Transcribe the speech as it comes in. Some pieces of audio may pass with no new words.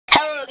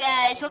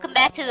welcome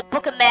back to the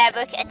Book of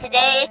Maverick, and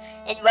today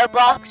in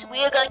Roblox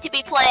we are going to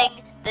be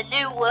playing the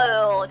New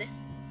World.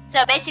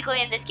 So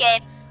basically in this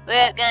game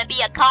we're going to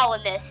be a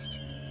colonist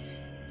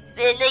in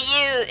the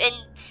year in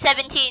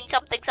 17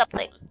 something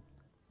something.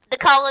 The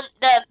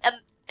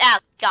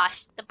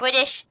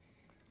British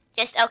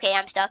okay,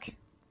 I'm stuck.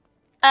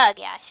 Oh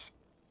gosh.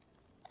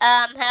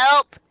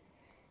 Help.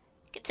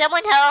 Can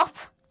someone help?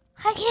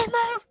 I can't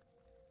move.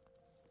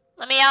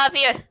 Let me out of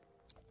here.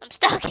 I'm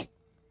stuck.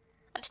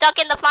 I'm stuck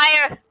in the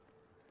fire.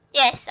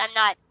 Yes, I'm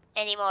not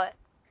anymore.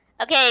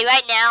 Okay,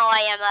 right now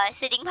I am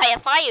sitting by a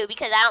fire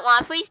because I don't want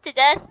to freeze to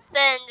death, and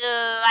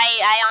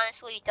I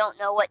honestly don't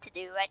know what to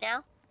do right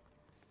now.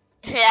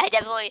 I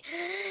definitely,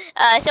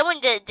 someone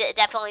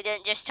definitely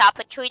didn't just chop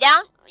a tree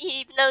down,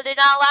 even though they're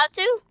not allowed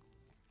to.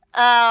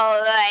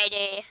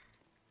 Alrighty.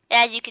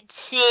 As you can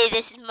see,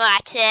 this is my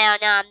town.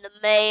 I'm the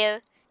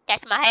mayor.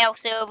 That's my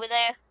house over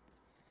there.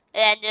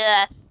 And,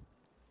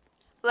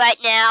 right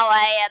now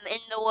I am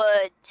in the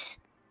woods.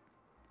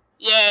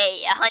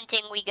 Yay,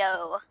 hunting we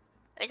go.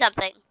 Or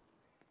something.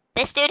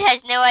 This dude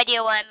has no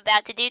idea what I'm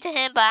about to do to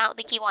him, but I don't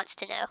think he wants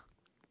to know.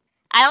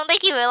 I don't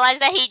think he realized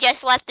that he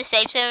just left the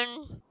safe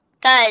zone,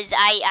 cause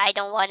I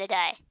don't want to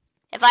die.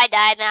 If I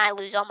die, then I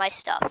lose all my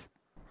stuff.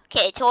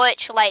 Okay,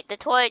 torch, light the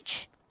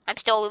torch. I'm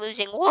still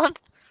losing warmth.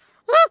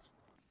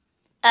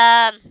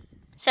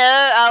 So,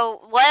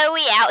 what are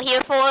we out here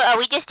for? Are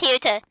we just here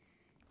to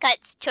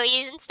cut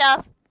trees and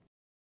stuff?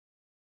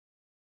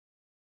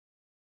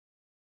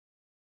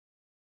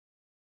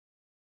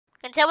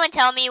 Can someone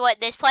tell me what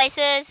this place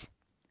is?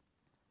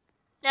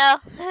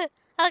 No?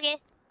 Okay.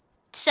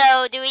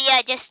 So, do we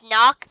just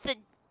knock the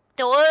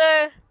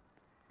door?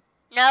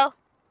 No?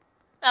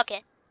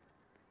 Okay.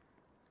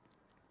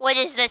 What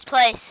is this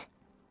place?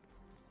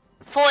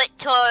 Fort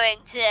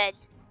Torrington.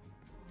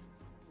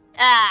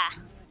 Ah.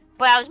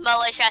 Browse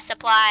militia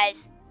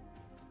supplies.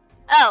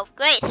 Oh,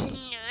 great.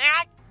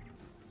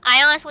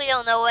 I honestly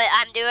don't know what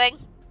I'm doing.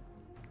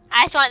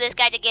 I just want this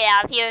guy to get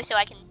out of here so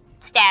I can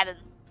stab him.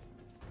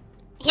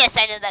 Yes,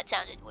 I know that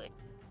sounded weird.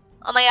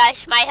 Oh my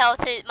gosh,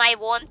 my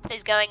warmth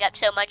is going up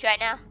so much right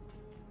now.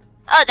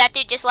 Oh, that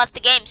dude just left the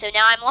game, so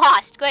now I'm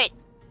lost. Great.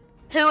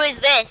 Who is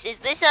this? Is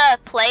this a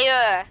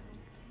player?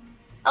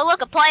 Oh,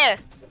 look, a player.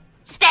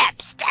 Stab,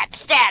 stab,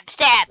 stab,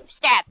 stab,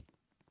 stab.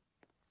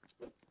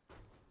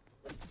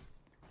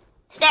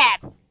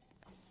 Stab.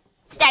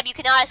 Stab, you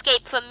cannot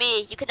escape from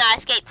me. You cannot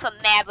escape from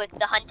Maverick,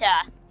 the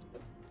hunter.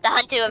 The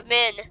hunter of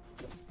men.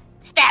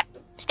 Stab,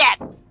 stab.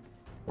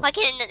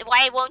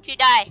 Why won't you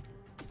die?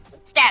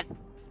 Stab.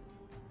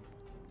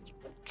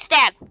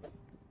 Stab.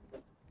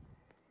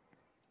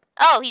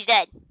 Oh, he's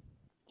dead.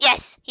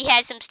 Yes, he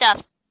has some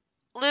stuff.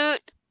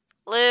 Loot,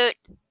 loot,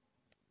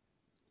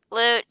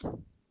 loot,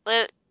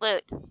 loot,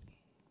 loot.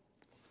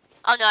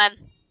 Oh no,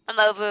 I'm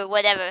over,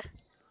 whatever.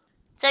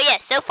 So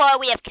yes, so far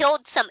we have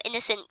killed some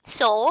innocent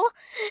soul.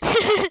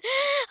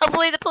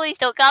 Hopefully the police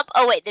don't come.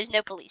 Oh wait, there's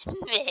no police.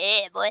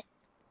 Yeah, boy.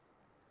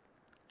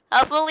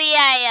 Hopefully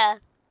I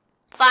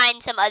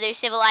find some other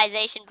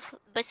civilization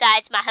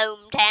besides my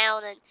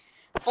hometown and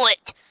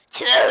Fort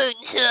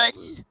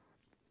Torrington.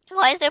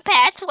 Why is there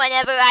paths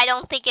whenever I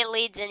don't think it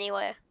leads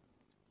anywhere?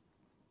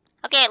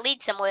 Okay, it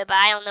leads somewhere, but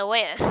I don't know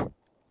where.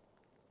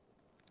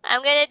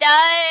 I'm gonna die.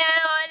 I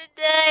don't want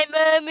to die,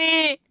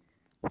 mommy.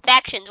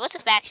 Factions. What's a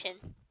faction?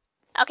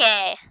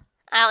 Okay,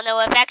 I don't know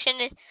what faction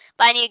is,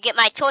 but I need to get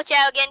my torch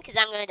out again because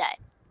I'm gonna die.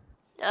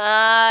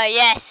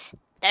 Yes,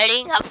 the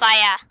ring of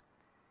fire.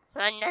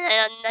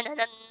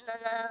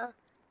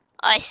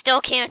 I still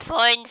can't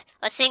find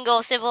a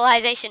single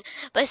civilization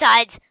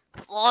besides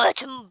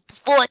Fort.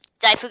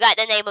 I forgot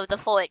the name of the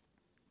fort.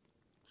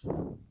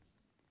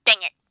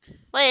 Dang it.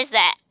 What is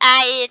that?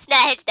 It's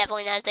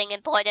definitely nothing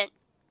important.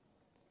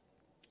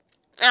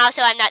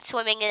 Also, I'm not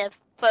swimming in a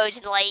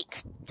frozen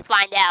lake to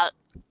find out.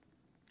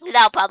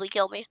 That'll probably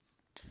kill me.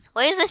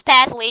 Where does this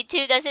path lead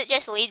to? Does it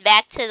just lead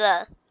back to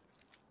the,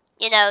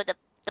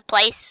 the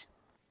place?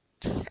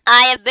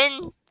 I have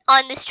been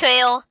on this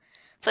trail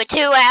for 2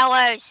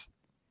 hours.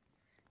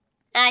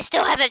 And I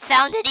still haven't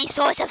found any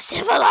source of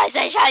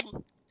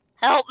civilization.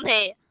 Help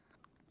me.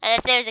 And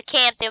if there's a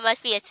camp, there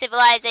must be a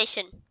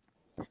civilization.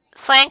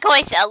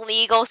 Francois,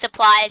 illegal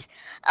supplies.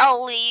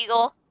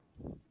 Illegal.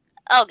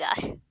 Oh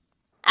gosh.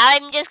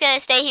 I'm just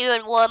gonna stay here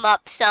and warm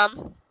up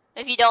some,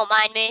 if you don't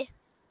mind me.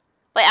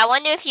 Wait, I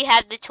wonder if you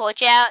have the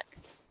torch out.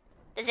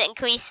 Does it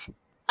increase?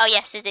 Oh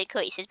yes, it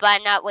increases, but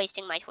I'm not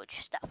wasting my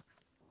torch stuff.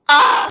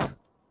 Ah!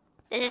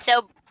 This is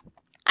so...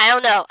 I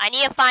don't know. I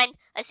need to find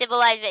a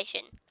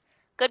civilization.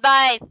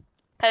 Goodbye,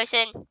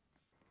 person.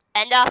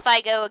 And off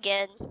I go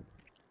again.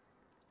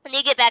 I need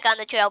to get back on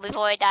the trail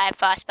before I die of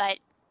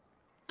frostbite.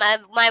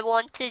 My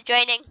warmth is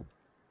draining.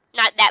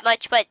 Not that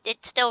much, but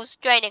it's still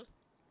draining.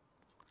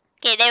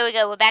 Okay, there we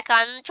go. We're back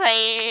on the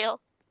trail.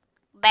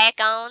 Back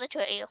on the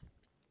trail.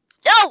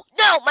 No!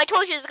 No! My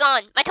torch is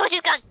gone! My torch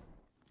is gone!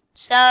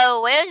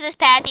 So, where does this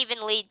path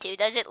even lead to?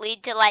 Does it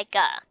lead to, like,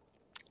 a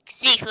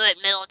secret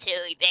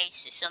military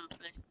base or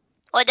something?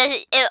 Or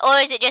or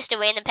is it just a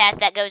random path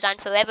that goes on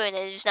forever and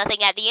there's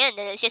nothing at the end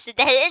and it's just a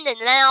dead end and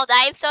then I'll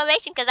die of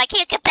starvation because I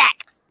can't get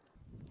back?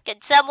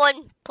 Can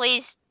someone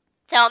please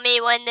tell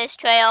me when this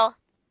trail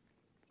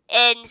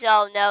ends?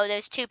 Oh no,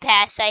 there's 2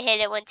 paths. I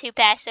hate it when 2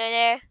 paths are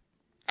there.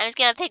 I'm just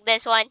gonna pick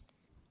this one.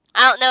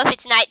 I don't know if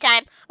it's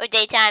nighttime or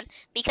daytime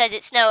because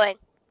it's snowing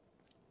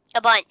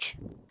a bunch.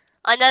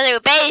 Another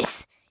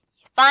base!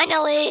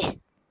 Finally!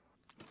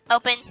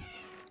 Open.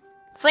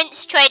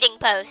 Flint's trading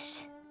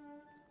post.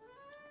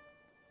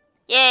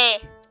 Yay!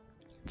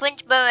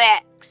 Flint's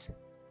barracks.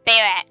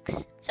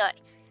 Barracks. Sorry.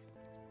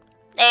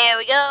 There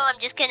we go. I'm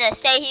just gonna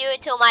stay here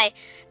until my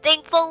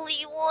thing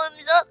fully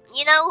warms up.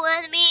 You know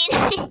what I mean?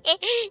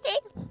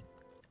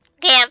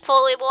 Okay, I'm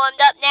fully warmed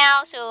up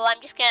now, so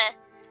I'm just gonna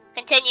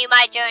continue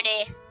my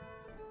journey.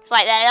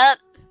 Slide that up.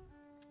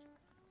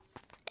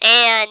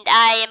 And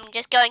I am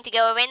just going to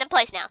go a random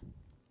place now.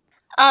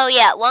 Oh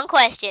yeah, one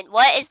question.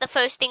 What is the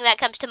first thing that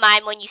comes to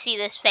mind when you see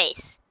this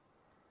face?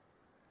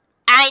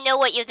 I know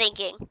what you're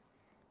thinking.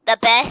 The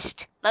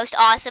best, most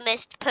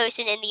awesomest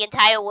person in the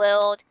entire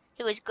world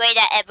who is great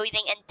at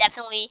everything and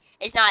definitely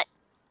is not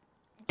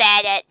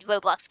bad at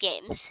Roblox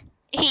games.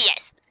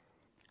 Yes.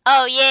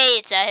 Oh yay,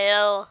 it's a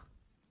hill.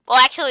 Well,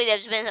 actually,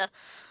 there's been a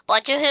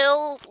bunch of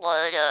hills,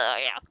 but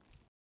yeah.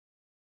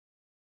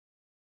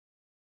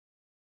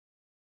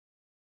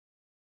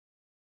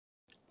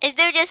 Is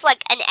there just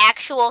like an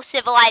actual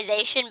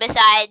civilization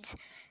besides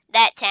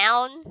that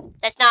town?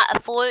 That's not a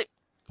fort?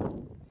 Well,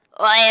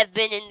 I have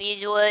been in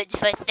these woods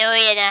for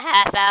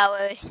 3.5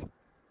 hours.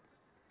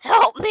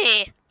 Help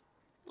me.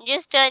 I'm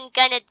just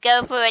gonna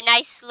go for a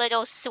nice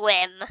little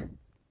swim.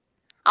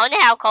 I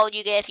wonder how cold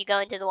you get if you go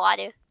into the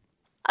water.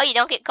 Oh, you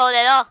don't get cold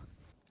at all.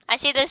 I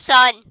see the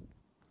sun.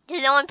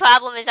 The only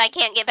problem is I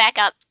can't get back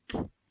up.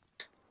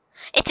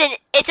 It's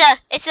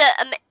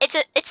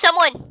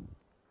someone.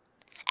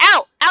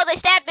 Ow! Ow, they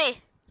stabbed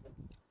me!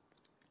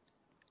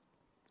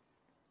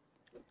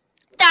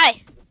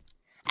 Die!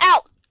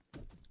 Ow!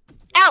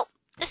 Ow!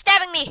 They're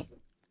stabbing me!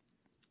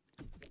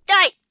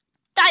 Die!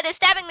 Die, they're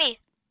stabbing me!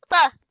 What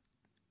the?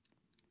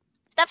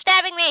 Stop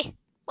stabbing me!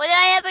 What did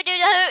I ever do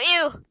to hurt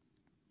you?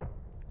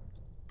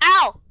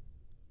 Ow!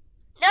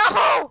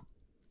 No!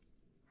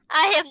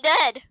 I am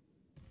dead.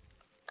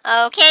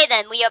 Okay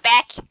then, we are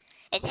back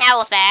in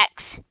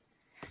Halifax.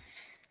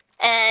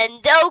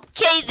 And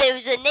okay,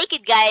 there's a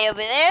naked guy over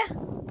there.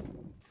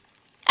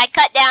 I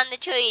cut down the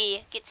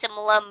tree, get some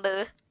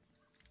lumber.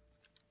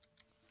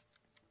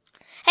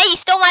 Hey, you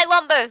stole my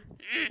lumber!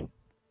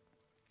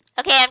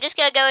 Okay, I'm just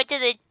gonna go into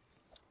the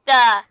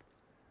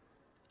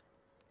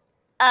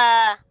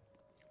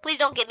please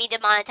don't get me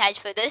demonetized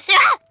for this.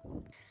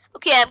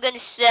 Okay, I'm gonna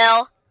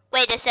sell.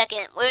 Wait a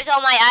second, where's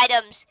all my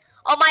items?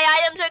 All my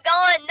items are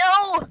gone,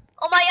 no!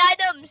 All my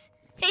items!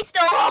 He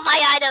stole all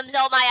my items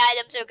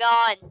are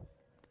gone.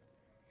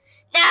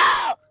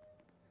 No!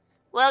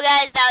 Well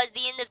guys, that was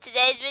the end of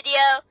today's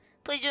video.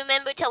 Please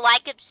remember to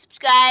like and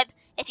subscribe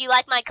if you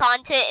like my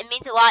content. It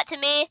means a lot to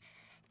me.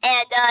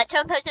 And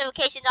turn post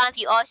notifications on if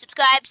you are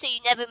subscribed so you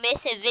never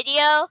miss a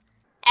video.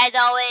 As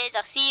always,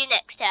 I'll see you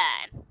next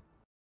time.